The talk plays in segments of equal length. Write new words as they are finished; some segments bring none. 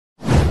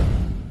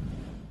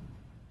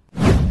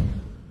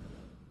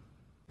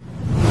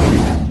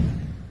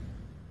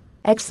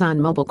Exxon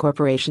Mobil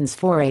Corporation's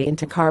foray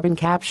into carbon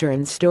capture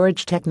and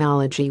storage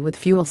technology with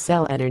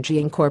FuelCell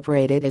Energy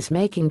Inc. is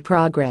making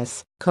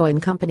progress,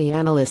 Cowen Company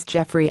analyst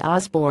Jeffrey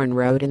Osborne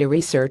wrote in a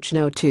research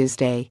note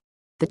Tuesday.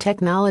 The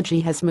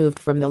technology has moved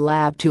from the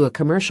lab to a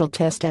commercial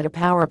test at a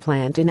power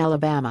plant in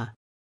Alabama.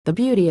 The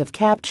beauty of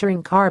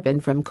capturing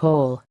carbon from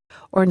coal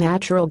or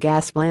natural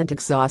gas plant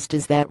exhaust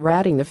is that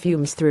routing the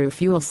fumes through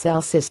fuel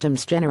cell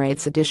systems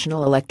generates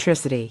additional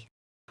electricity.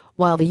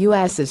 While the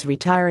U.S. is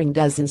retiring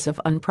dozens of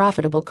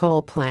unprofitable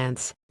coal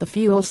plants, the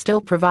fuel still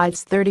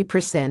provides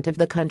 30% of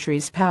the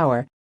country's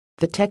power.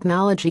 The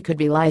technology could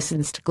be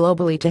licensed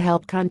globally to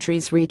help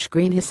countries reach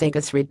greenhouse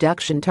gas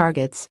reduction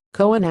targets,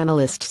 Cowen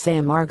analyst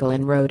Sam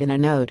Margolin wrote in a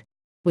note.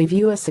 We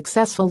view a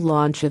successful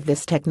launch of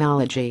this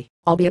technology,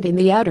 albeit in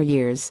the outer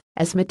years,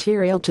 as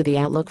material to the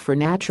outlook for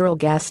natural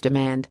gas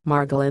demand,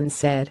 Margolin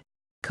said.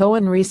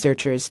 Cowen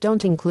researchers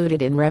don't include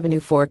it in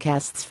revenue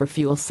forecasts for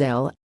fuel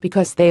cell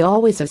because they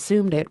always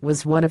assumed it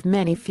was one of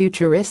many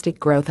futuristic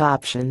growth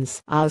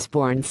options,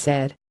 Osborne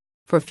said.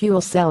 For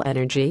fuel cell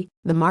energy,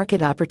 the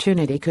market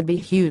opportunity could be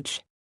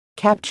huge.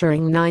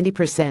 Capturing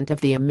 90%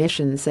 of the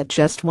emissions at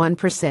just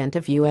 1%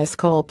 of U.S.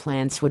 coal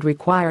plants would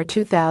require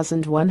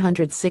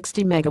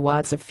 2,160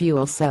 megawatts of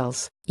fuel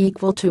cells,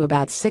 equal to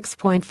about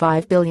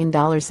 $6.5 billion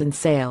in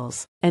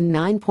sales and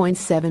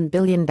 $9.7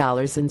 billion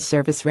in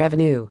service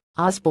revenue,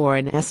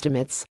 Osborne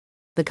estimates.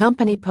 The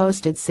company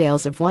posted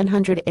sales of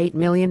 $108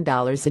 million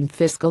in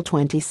fiscal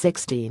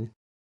 2016.